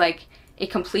dislike as like a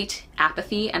complete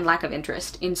apathy and lack of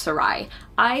interest in Sarai.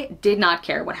 I did not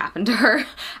care what happened to her.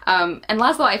 And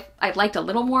Laszlo I liked a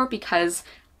little more because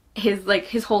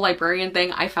his whole librarian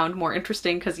thing I found more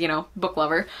interesting because, you know, book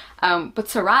lover. But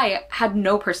Sarai had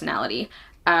no personality.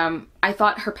 I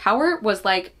thought her power was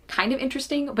like kind of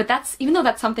interesting, but even though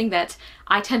that's something that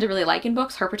I tend to really like in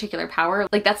books, her particular power,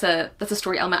 like that's a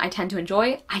story element I tend to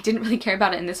enjoy. I didn't really care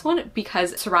about it in this one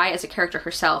because Sarai as a character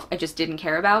herself, I just didn't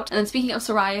care about. And then speaking of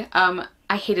Sarai,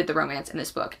 I hated the romance in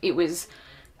this book. It was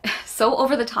so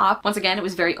over the top. Once again, it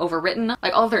was very overwritten.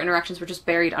 Like, all of their interactions were just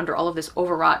buried under all of this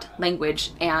overwrought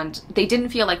language, and they didn't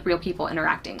feel like real people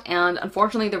interacting. And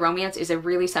unfortunately, the romance is a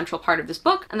really central part of this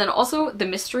book. And then also the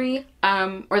mystery,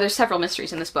 or there's several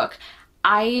mysteries in this book.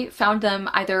 I found them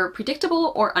either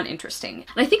predictable or uninteresting.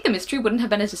 And I think the mystery wouldn't have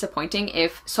been as disappointing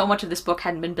if so much of this book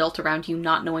hadn't been built around you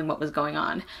not knowing what was going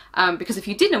on. Because if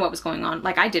you did know what was going on,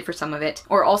 like I did for some of it,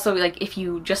 or also like if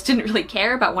you just didn't really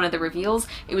care about one of the reveals,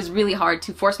 it was really hard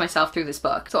to force myself through this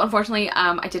book. So unfortunately,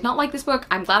 I did not like this book.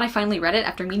 I'm glad I finally read it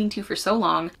after meaning to for so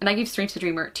long, and I gave Strange the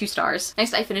Dreamer 2 stars.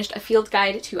 Next, I finished A Field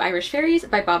Guide to Irish Fairies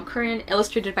by Bob Curran,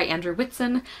 illustrated by Andrew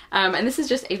Whitson. And this is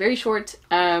just a very short,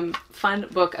 fun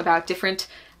book about different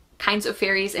kinds of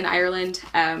fairies in Ireland,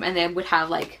 and they would have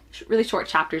like really short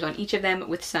chapters on each of them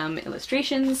with some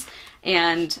illustrations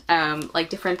and like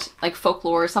different like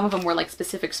folklore. Some of them were like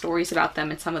specific stories about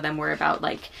them, and some of them were about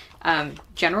like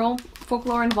general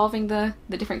folklore involving the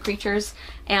different creatures.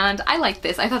 And I liked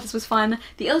this. I thought this was fun.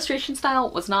 The illustration style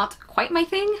was not quite my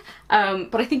thing,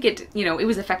 but I think it, you know, it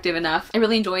was effective enough. I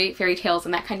really enjoy fairy tales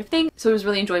and that kind of thing, so it was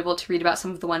really enjoyable to read about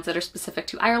some of the ones that are specific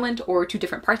to Ireland or to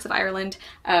different parts of Ireland.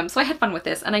 So I had fun with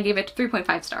this, and I gave it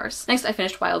 3.5 stars. Next, I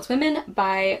finished Wilde's Women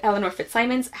by Eleanor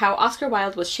Fitzsimons, How Oscar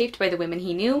Wilde Was Shaped by the Women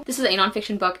He Knew. This is a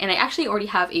nonfiction book, and I actually already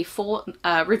have a full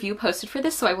review posted for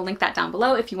this, so I will link that down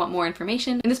below if you want more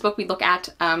information. In this book, we look at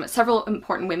several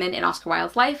important women in Oscar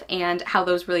Wilde's life and how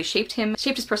those really shaped him,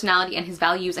 shaped his personality and his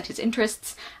values and his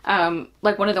interests.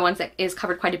 Like one of the ones that is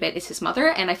covered quite a bit is his mother,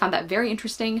 and I found that very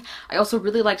interesting. I also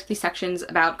really liked the sections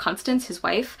about Constance, his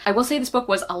wife. I will say this book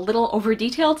was a little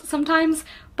over-detailed sometimes,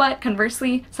 but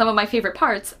conversely, some of my favorite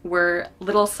parts were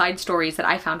little side stories that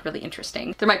I found really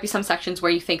interesting. There might be some sections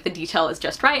where you think the detail is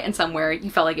just right and some where you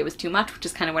felt like it was too much, which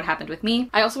is kind of what happened with me.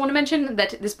 I also want to mention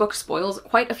that this book spoils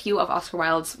quite a few of Oscar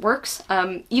Wilde's works,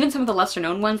 even some of the lesser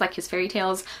known ones like his fairy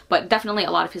tales, but definitely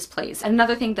a lot of his plays. And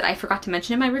another thing that I forgot to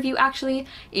mention in my review actually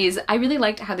is I really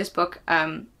liked how this book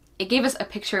it gave us a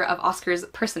picture of Oscar's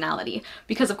personality,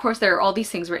 because of course there are all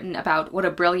these things written about what a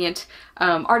brilliant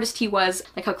artist he was,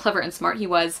 like how clever and smart he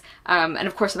was, and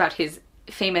of course about his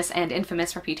famous and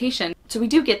infamous reputation. So we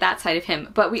do get that side of him,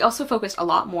 but we also focused a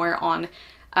lot more on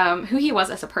who he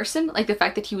was as a person, like the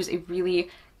fact that he was a really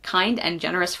kind and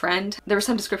generous friend. There were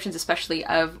some descriptions especially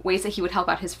of ways that he would help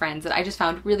out his friends that I just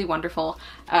found really wonderful,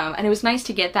 and it was nice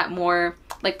to get that more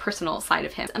like personal side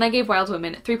of him. And I gave Wilde's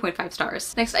Women 3.5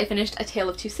 stars. Next, I finished A Tale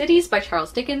of Two Cities by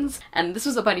Charles Dickens, and this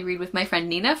was a buddy read with my friend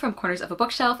Nina from Corners of a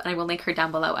Bookshelf, and I will link her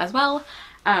down below as well.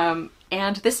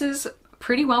 And this is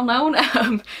pretty well known.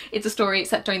 It's a story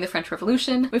set during the French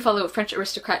Revolution. We follow French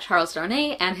aristocrat Charles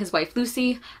Darnay and his wife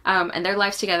Lucy, and their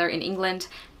lives together in England.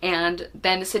 And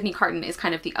then Sidney Carton is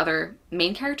kind of the other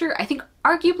main character. I think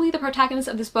arguably the protagonist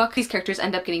of this book. These characters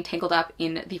end up getting tangled up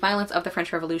in the violence of the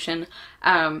French Revolution,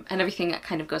 and everything that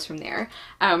kind of goes from there.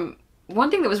 One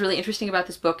thing that was really interesting about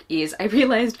this book is I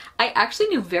realized I actually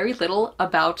knew very little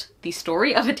about the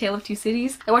story of A Tale of Two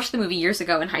Cities. I watched the movie years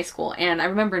ago in high school, and I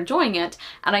remember enjoying it,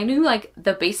 and I knew like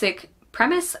the basic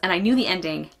premise, and I knew the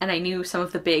ending, and I knew some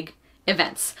of the big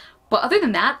events. But other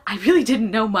than that, I really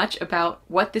didn't know much about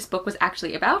what this book was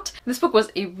actually about. This book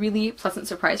was a really pleasant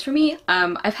surprise for me.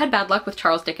 I've had bad luck with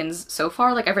Charles Dickens so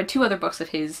far. Like I've read 2 other books of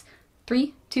his,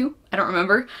 2? I don't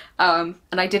remember. And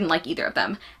I didn't like either of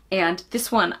them. And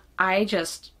this one I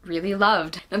just really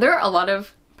loved. Now there are a lot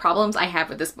of problems I have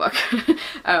with this book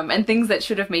and things that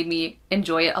should have made me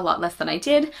enjoy it a lot less than I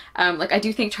did. Like I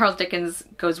do think Charles Dickens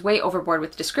goes way overboard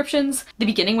with descriptions. The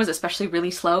beginning was especially really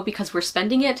slow because we're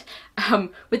spending it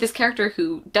with this character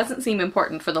who doesn't seem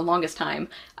important for the longest time,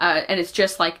 and it's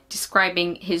just like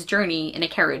describing his journey in a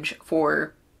carriage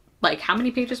for like, how many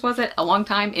pages was it? A long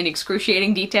time, in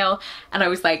excruciating detail. And I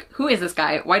was like, who is this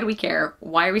guy? Why do we care?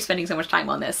 Why are we spending so much time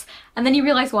on this? And then you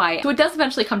realize why. So it does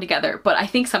eventually come together, but I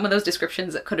think some of those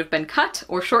descriptions could have been cut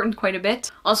or shortened quite a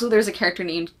bit. Also, there's a character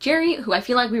named Jerry, who I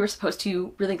feel like we were supposed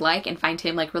to really like and find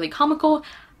him like really comical.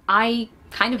 I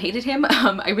kind of hated him.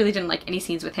 I really didn't like any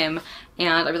scenes with him,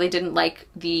 and I really didn't like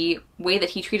the way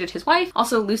that he treated his wife.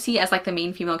 Also, Lucy as like the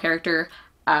main female character,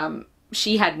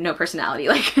 she had no personality.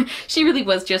 Like, she really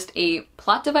was just a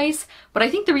plot device. But I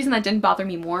think the reason that didn't bother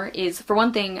me more is, for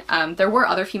one thing, there were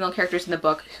other female characters in the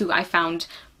book who I found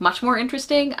much more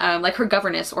interesting, like her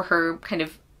governess or her kind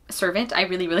of servant. I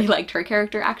really, really liked her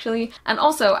character, actually. And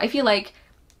also, I feel like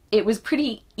it was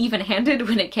pretty even-handed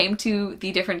when it came to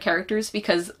the different characters,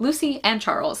 because Lucy and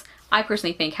Charles, I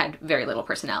personally think, had very little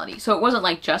personality. So it wasn't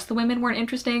like just the women weren't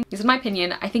interesting. Because in my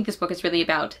opinion, I think this book is really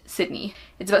about Sidney.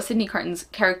 It's about Sidney Carton's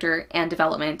character and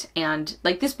development, and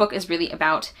like this book is really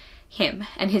about him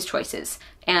and his choices.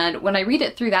 And when I read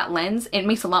it through that lens, it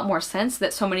makes a lot more sense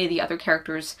that so many of the other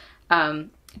characters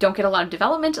don't get a lot of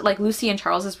development. Like Lucy and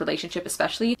Charles's relationship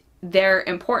especially, they're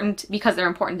important because they're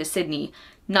important to Sidney,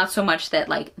 not so much that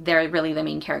like they're really the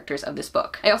main characters of this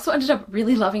book. I also ended up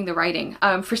really loving the writing.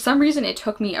 For some reason it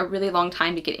took me a really long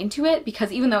time to get into it,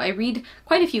 because even though I read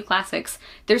quite a few classics,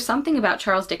 there's something about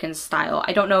Charles Dickens' style,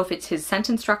 I don't know if it's his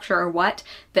sentence structure or what,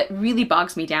 that really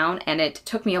bogs me down, and it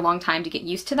took me a long time to get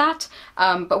used to that.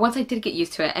 But once I did get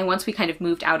used to it, and once we kind of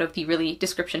moved out of the really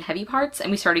description heavy parts and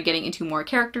we started getting into more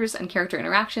characters and character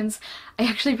interactions, I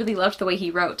actually really loved the way he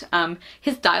wrote.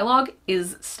 His dialogue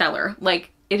is stellar.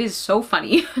 Like, it is so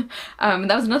funny.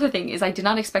 That was another thing, is I did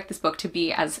not expect this book to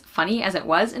be as funny as it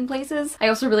was in places. I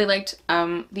also really liked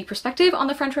the perspective on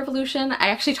the French Revolution. I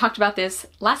actually talked about this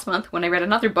last month when I read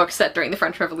another book set during the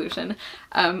French Revolution.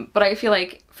 But I feel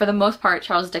like for the most part,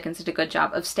 Charles Dickens did a good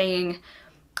job of staying,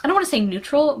 I don't want to say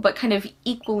neutral, but kind of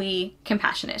equally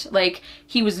compassionate. Like,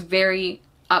 he was very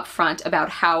upfront about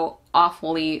how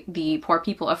awfully the poor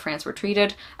people of France were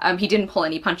treated. He didn't pull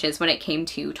any punches when it came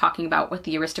to talking about what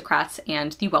the aristocrats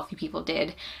and the wealthy people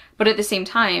did. But at the same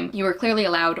time, you were clearly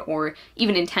allowed, or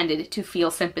even intended, to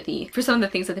feel sympathy for some of the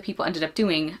things that the people ended up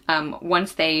doing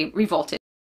once they revolted.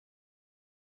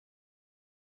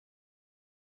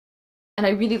 And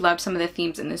I really loved some of the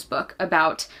themes in this book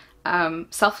about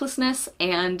selflessness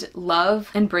and love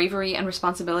and bravery and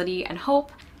responsibility and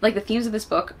hope. Like, the themes of this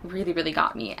book really, really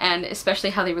got me, and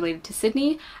especially how they related to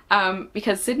Sydney,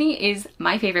 because Sydney is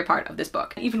my favorite part of this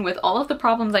book. Even with all of the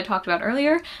problems I talked about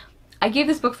earlier, I gave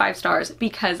this book 5 stars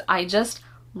because I just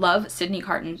love Sydney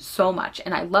Carton so much,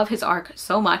 and I love his arc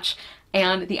so much,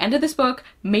 and the end of this book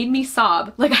made me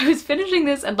sob. Like, I was finishing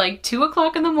this at like 2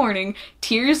 o'clock in the morning,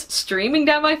 tears streaming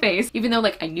down my face, even though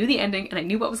like I knew the ending and I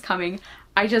knew what was coming.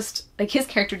 I just, like, his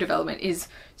character development is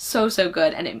so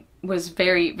good, and it was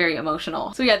very, very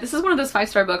emotional. So yeah, this is one of those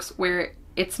 5-star books where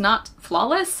it's not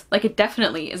flawless. Like, it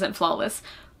definitely isn't flawless,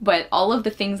 but all of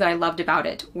the things that I loved about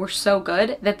it were so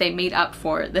good that they made up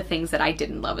for the things that I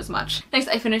didn't love as much. Next,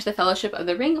 I finished The Fellowship of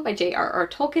the Ring by J.R.R.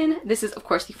 Tolkien. This is, of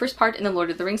course, the first part in the Lord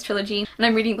of the Rings trilogy, and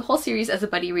I'm reading the whole series as a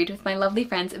buddy read with my lovely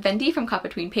friends Vendi from Caught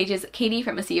Between Pages, Katie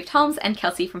from A Sea of Tomes, and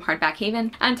Kelsey from Hardback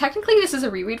Haven. And technically this is a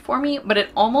reread for me, but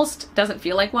it almost doesn't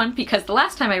feel like one, because the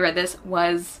last time I read this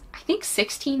was, I think,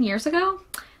 16 years ago?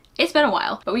 It's been a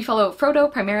while, but we follow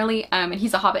Frodo primarily, and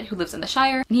he's a hobbit who lives in the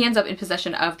Shire, and he ends up in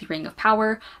possession of the Ring of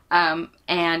Power,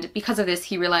 and because of this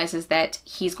he realizes that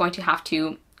he's going to have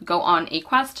to go on a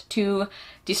quest to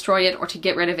destroy it or to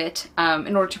get rid of it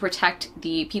in order to protect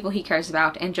the people he cares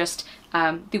about and just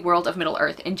the world of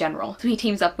Middle-earth in general. So he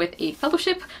teams up with a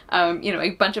fellowship, you know,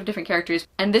 a bunch of different characters,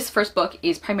 and this first book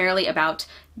is primarily about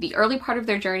the early part of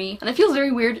their journey. And it feels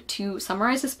very weird to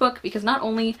summarize this book, because not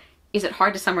only is it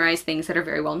hard to summarize things that are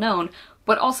very well known,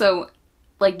 but also,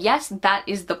 like, yes, that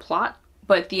is the plot,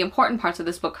 but the important parts of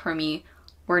this book for me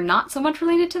were not so much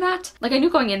related to that. Like, I knew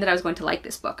going in that I was going to like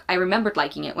this book. I remembered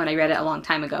liking it when I read it a long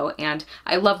time ago, and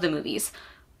I love the movies.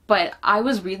 But I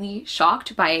was really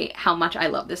shocked by how much I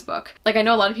love this book. Like, I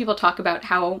know a lot of people talk about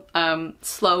how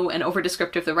slow and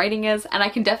over-descriptive the writing is, and I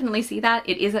can definitely see that.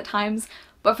 It is at times,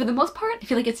 but for the most part, I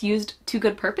feel like it's used to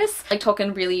good purpose. Like,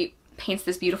 Tolkien really paints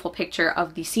this beautiful picture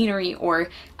of the scenery, or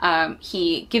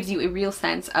he gives you a real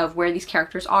sense of where these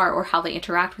characters are or how they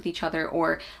interact with each other,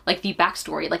 or like the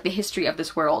backstory, like the history of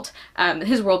this world.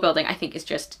 His world building, I think, is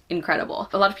just incredible.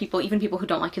 A lot of people, even people who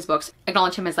don't like his books,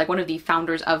 acknowledge him as like one of the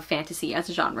founders of fantasy as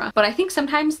a genre. But I think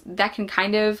sometimes that can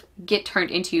kind of get turned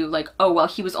into like, oh well,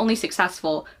 he was only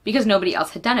successful because nobody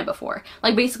else had done it before.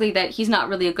 Like, basically that he's not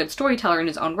really a good storyteller in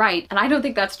his own right, and I don't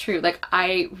think that's true. Like,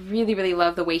 I really, really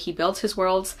love the way he builds his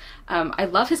worlds. I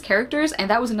love his characters, and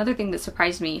that was another thing that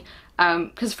surprised me,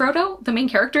 because Frodo, the main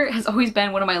character, has always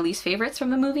been one of my least favorites from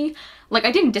the movie. Like,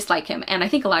 I didn't dislike him, and I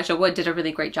think Elijah Wood did a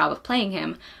really great job of playing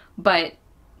him, but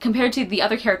compared to the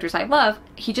other characters I love,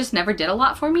 he just never did a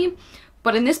lot for me.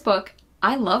 But in this book,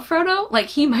 I love Frodo. Like,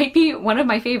 he might be one of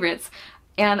my favorites,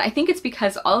 and I think it's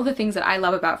because all of the things that I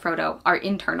love about Frodo are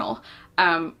internal.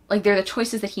 Like, they're the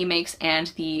choices that he makes and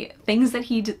the things that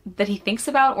he thinks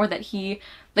about, or that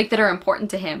that are important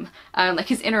to him. Like,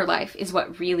 his inner life is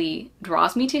what really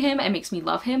draws me to him and makes me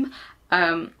love him.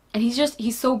 And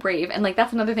he's so brave. And like,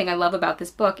 that's another thing I love about this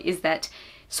book, is that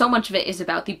so much of it is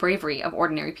about the bravery of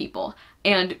ordinary people.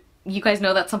 And you guys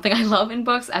know that's something I love in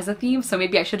books as a theme, so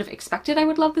maybe I should have expected I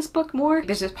would love this book more.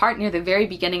 There's this part near the very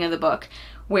beginning of the book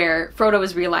where Frodo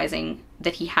is realizing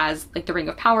that he has like the Ring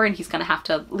of Power, and he's gonna have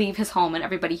to leave his home and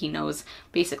everybody he knows,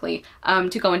 basically,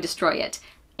 to go and destroy it.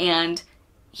 And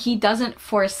he doesn't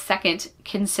for a second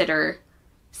consider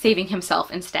saving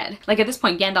himself instead. Like, at this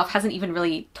point, Gandalf hasn't even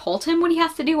really told him what he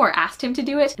has to do or asked him to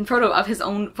do it, and Frodo, of his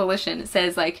own volition,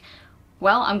 says like,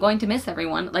 well, I'm going to miss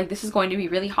everyone. Like, this is going to be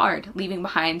really hard, leaving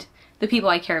behind the people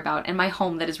I care about and my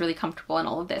home that is really comfortable and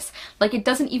all of this. Like, it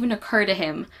doesn't even occur to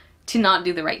him to not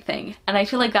do the right thing. And I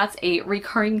feel like that's a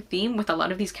recurring theme with a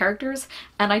lot of these characters,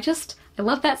 and I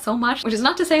love that so much, which is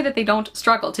not to say that they don't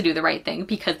struggle to do the right thing,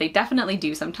 because they definitely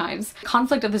do sometimes. The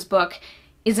conflict of this book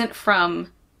isn't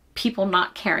from people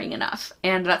not caring enough,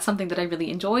 and that's something that I really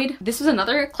enjoyed. This was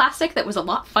another classic that was a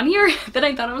lot funnier than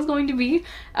I thought it was going to be.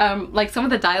 Like, some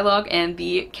of the dialogue and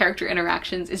the character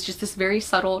interactions is just this very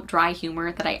subtle, dry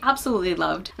humor that I absolutely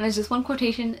loved. And there's this one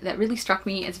quotation that really struck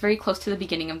me. It's very close to the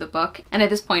beginning of the book, and at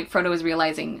this point Frodo is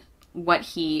realizing what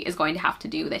he is going to have to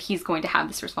do, that he's going to have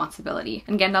this responsibility.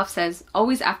 And Gandalf says,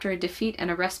 "Always after a defeat and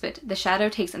a respite, the shadow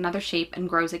takes another shape and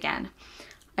grows again."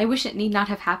 "I wish it need not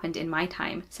have happened in my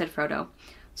time," said Frodo.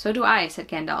 "So do I," said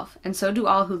Gandalf, "and so do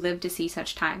all who live to see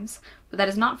such times. But that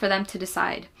is not for them to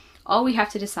decide. All we have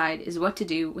to decide is what to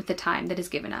do with the time that is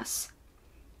given us."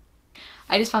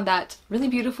 I just found that really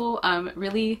beautiful,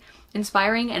 really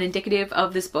inspiring and indicative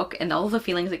of this book and all of the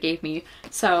feelings it gave me.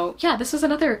 So yeah, this was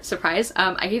another surprise.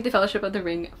 I gave The Fellowship of the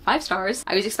Ring 5 stars.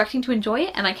 I was expecting to enjoy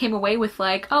it, and I came away with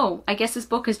like, oh, I guess this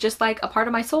book is just like a part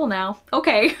of my soul now.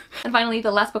 Okay. And finally,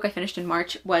 the last book I finished in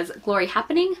March was Glory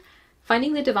Happening: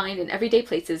 Finding the Divine in Everyday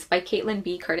Places by Caitlin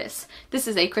B. Curtis. This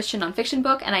is a Christian nonfiction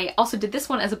book, and I also did this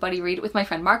one as a buddy read with my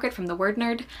friend Margaret from The Word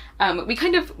Nerd. We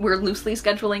kind of were loosely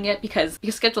scheduling it because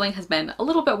scheduling has been a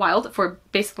little bit wild for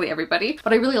basically everybody,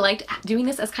 but I really liked doing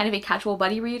this as kind of a casual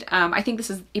buddy read. I think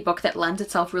this is a book that lends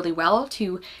itself really well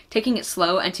to taking it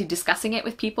slow and to discussing it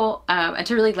with people, and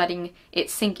to really letting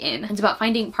it sink in. It's about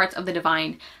finding parts of the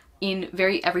divine in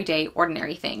very everyday,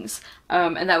 ordinary things.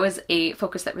 And that was a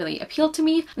focus that really appealed to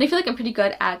me. And I feel like I'm pretty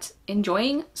good at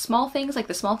enjoying small things, like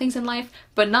the small things in life,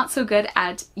 but not so good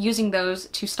at using those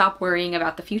to stop worrying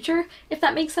about the future, if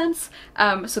that makes sense.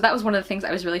 So that was one of the things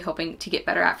I was really hoping to get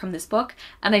better at from this book,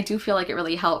 and I do feel like it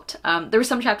really helped. There were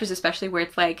some chapters especially where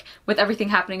it's like, with everything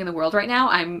happening in the world right now,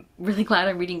 I'm really glad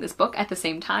I'm reading this book at the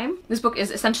same time. This book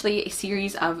is essentially a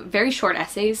series of very short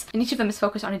essays, and each of them is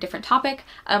focused on a different topic.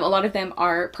 A lot of them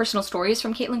are personal stories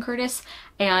from Caitlin Curtis,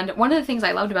 and one of the things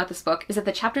I loved about this book is that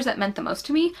the chapters that meant the most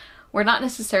to me were not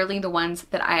necessarily the ones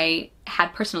that I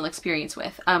had personal experience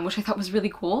with, which I thought was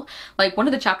really cool. Like, one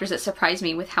of the chapters that surprised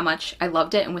me with how much I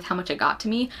loved it and with how much it got to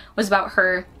me was about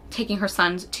her taking her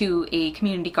sons to a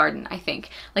community garden, I think.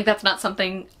 Like, that's not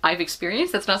something I've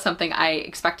experienced, that's not something I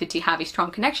expected to have a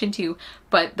strong connection to,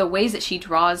 but the ways that she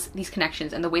draws these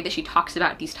connections and the way that she talks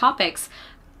about these topics,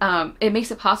 it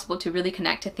makes it possible to really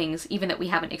connect to things even that we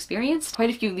haven't experienced. Quite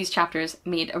a few of these chapters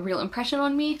made a real impression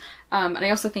on me, and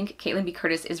I also think Caitlin B.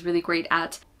 Curtis is really great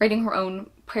at writing her own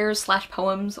prayers /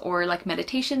 poems or like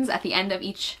meditations at the end of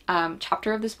each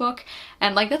chapter of this book,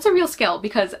 and like, that's a real skill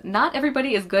because not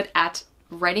everybody is good at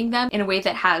writing them in a way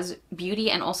that has beauty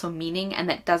and also meaning and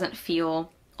that doesn't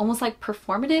feel almost like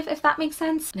performative, if that makes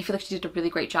sense. And I feel like she did a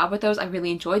really great job with those. I really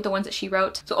enjoyed the ones that she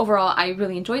wrote. So overall, I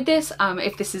really enjoyed this.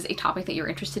 If this is a topic that you're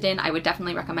interested in, I would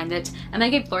definitely recommend it. And I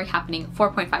gave Glory Happening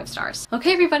 4.5 stars.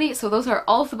 Okay, everybody, so those are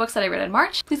all of the books that I read in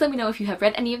March. Please let me know if you have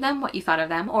read any of them, what you thought of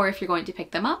them, or if you're going to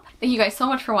pick them up. Thank you guys so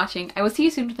much for watching. I will see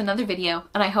you soon with another video,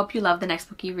 and I hope you love the next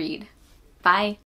book you read. Bye!